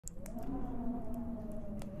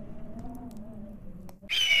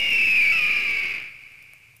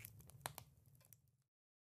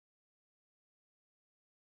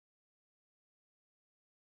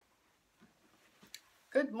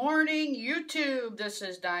Good morning, YouTube. This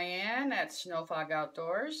is Diane at Snowfog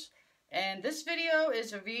Outdoors, and this video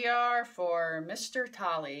is a VR for Mr.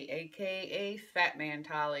 Tolly, aka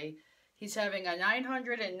Fatmantolly. He's having a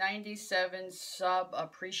 997 sub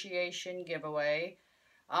appreciation giveaway.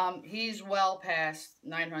 He's well past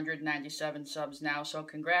 997 subs now, so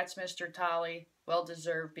congrats, Mr. Tolly. Well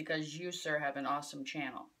deserved, because you, sir, have an awesome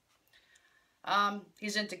channel.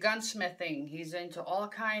 He's into gunsmithing. He's into all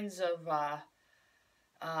kinds of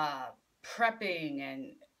prepping,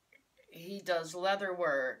 and he does leather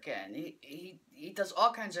work, and he does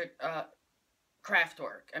all kinds of craft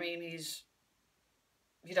work. I mean,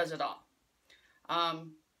 he does it all.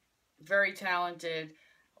 Very talented.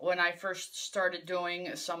 When I first started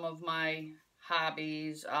doing some of my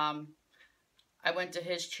hobbies, I went to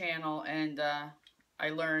his channel, and I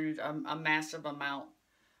learned a massive amount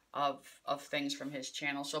of things from his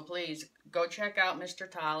channel. So please go check out Mr.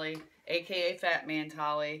 Tolly, aka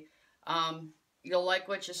Fatmantolly. You'll like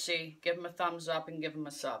what you see. Give him a thumbs up and give him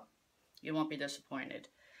a sub. You won't be disappointed.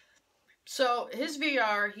 So his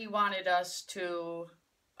VR, he wanted us to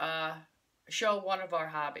show one of our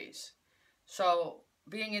hobbies. So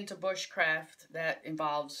being into bushcraft, that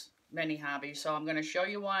involves many hobbies. So I'm going to show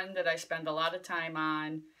you one that I spend a lot of time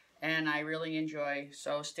on and I really enjoy.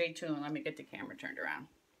 So stay tuned. Let me get the camera turned around.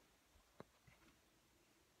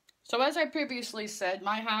 So as I previously said,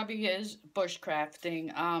 my hobby is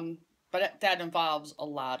bushcrafting, but that involves a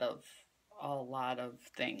lot of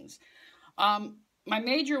things. My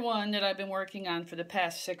major one that I've been working on for the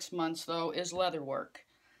past 6 months, though, is leatherwork.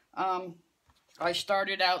 I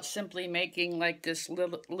started out simply making like this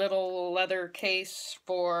little leather case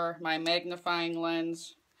for my magnifying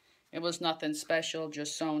lens. It was nothing special,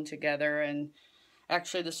 just sewn together, and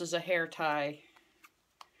actually this is a hair tie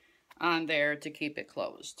on there to keep it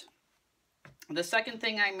closed. The second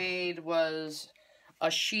thing I made was a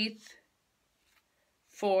sheath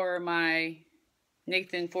for my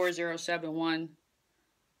Nathan 4071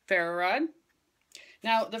 ferro rod.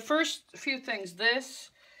 Now, the first few things,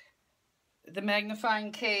 the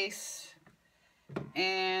magnifying case,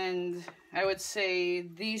 and I would say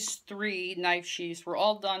these 3 knife sheaths were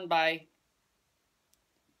all done by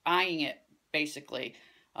eyeing it, basically.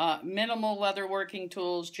 Minimal leather working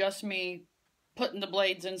tools, just me putting the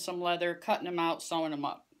blades in some leather, cutting them out, sewing them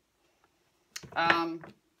up.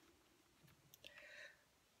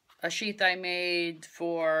 A sheath I made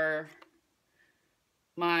for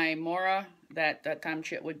my Mora that Tom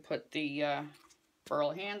Chit would put the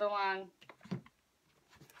burl handle on.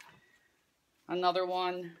 Another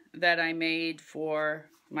one that I made for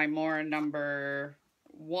my Mora number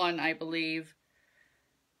 1, I believe.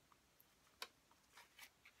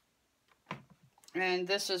 And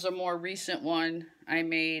this is a more recent one I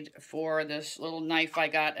made for this little knife I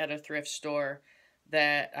got at a thrift store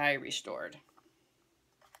that I restored.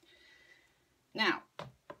 Now,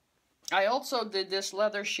 I also did this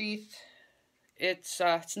leather sheath. It's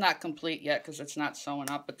not complete yet because it's not sewn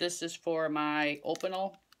up, but this is for my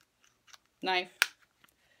Opinel knife.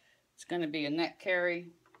 It's going to be a net carry.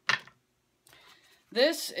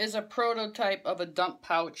 This is a prototype of a dump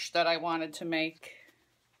pouch that I wanted to make.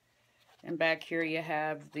 And back here you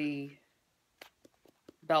have the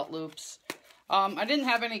belt loops. I didn't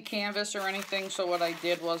have any canvas or anything, so what I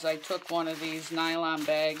did was I took one of these nylon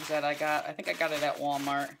bags that I got. I think I got it at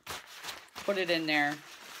Walmart. Put it in there.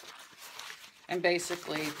 And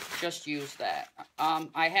basically just use that.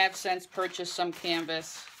 I have since purchased some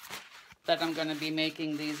canvas that I'm going to be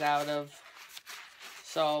making these out of.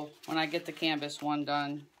 So when I get the canvas one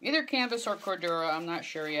done, either canvas or Cordura, I'm not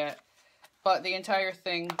sure yet. But the entire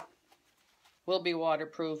thing will be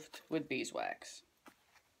waterproofed with beeswax.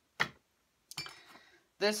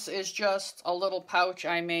 This is just a little pouch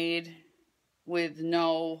I made with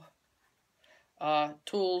no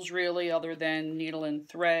tools really, other than needle and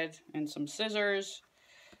thread and some scissors.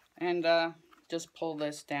 And just pull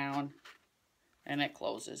this down and it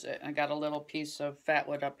closes it. I got a little piece of fat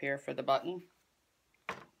wood up here for the button.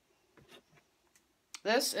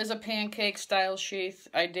 This is a pancake style sheath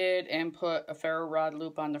I did and put a ferro rod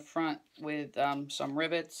loop on the front with some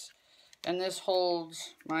rivets. And this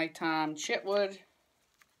holds my Tom Chit wood.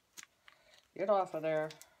 Get off of there.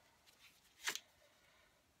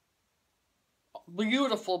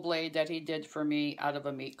 Beautiful blade that he did for me out of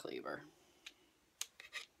a meat cleaver.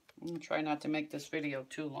 I'm going to try not to make this video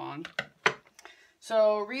too long.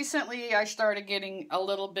 So recently I started getting a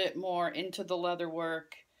little bit more into the leather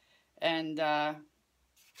work, and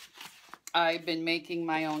I've been making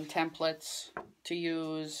my own templates to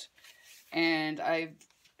use, and I've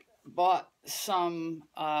bought some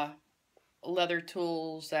leather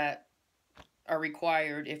tools that are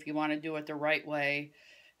required if you want to do it the right way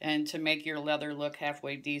and to make your leather look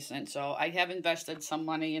halfway decent. So I have invested some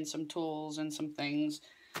money in some tools and some things.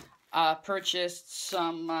 Purchased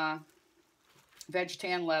some veg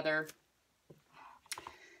tan leather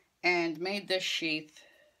and made this sheath,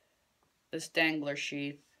 this dangler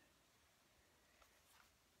sheath,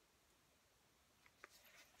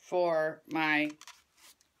 for my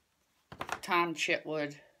Tom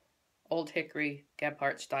Chitwood Old Hickory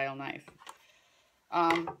Gebhardt style knife.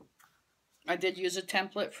 I did use a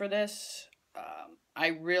template for this. I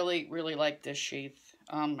really like this sheath.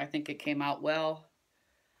 I think it came out well.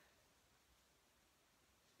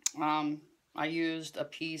 I used a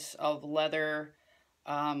piece of leather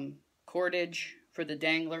cordage for the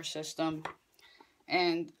dangler system,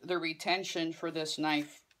 and the retention for this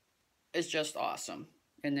knife is just awesome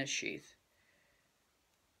in this sheath.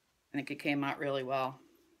 I think it came out really well.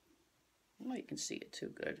 Well, you can see it too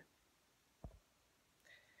good.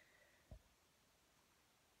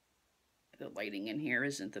 The lighting in here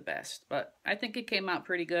isn't the best, but I think it came out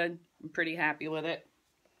pretty good. I'm pretty happy with it.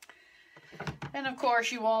 And of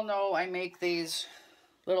course, you all know I make these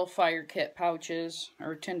little fire kit pouches,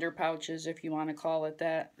 or tinder pouches if you want to call it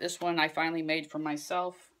that. This one I finally made for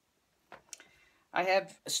myself. I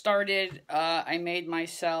have started, I made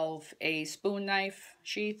myself a spoon knife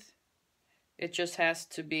sheath. It just has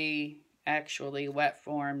to be actually wet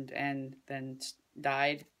formed and then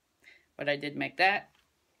dyed, but I did make that.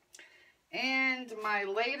 And my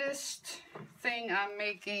latest thing I'm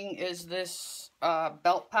making is this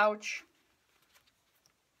belt pouch.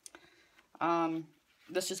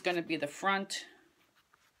 This is going to be the front.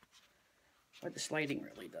 But this lighting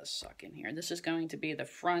really does suck in here. This is going to be the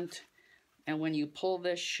front. And when you pull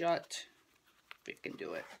this shut, if you can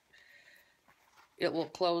do it, it will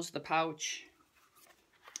close the pouch.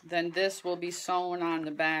 Then this will be sewn on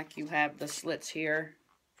the back. You have the slits here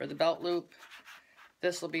for the belt loop.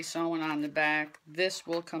 This will be sewn on the back. This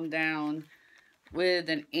will come down with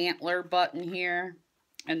an antler button here.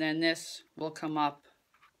 And then this will come up,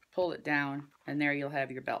 pull it down, and there you'll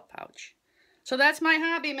have your belt pouch. So that's my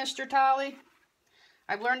hobby, Mr. Tolly.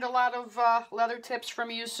 I've learned a lot of leather tips from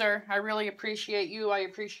you, sir. I really appreciate you. I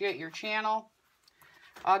appreciate your channel.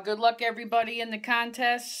 Good luck, everybody, in the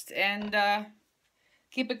contest. And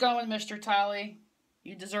keep it going, Mr. Tolly.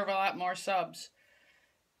 You deserve a lot more subs.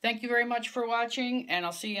 Thank you very much for watching, and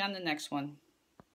I'll see you on the next one.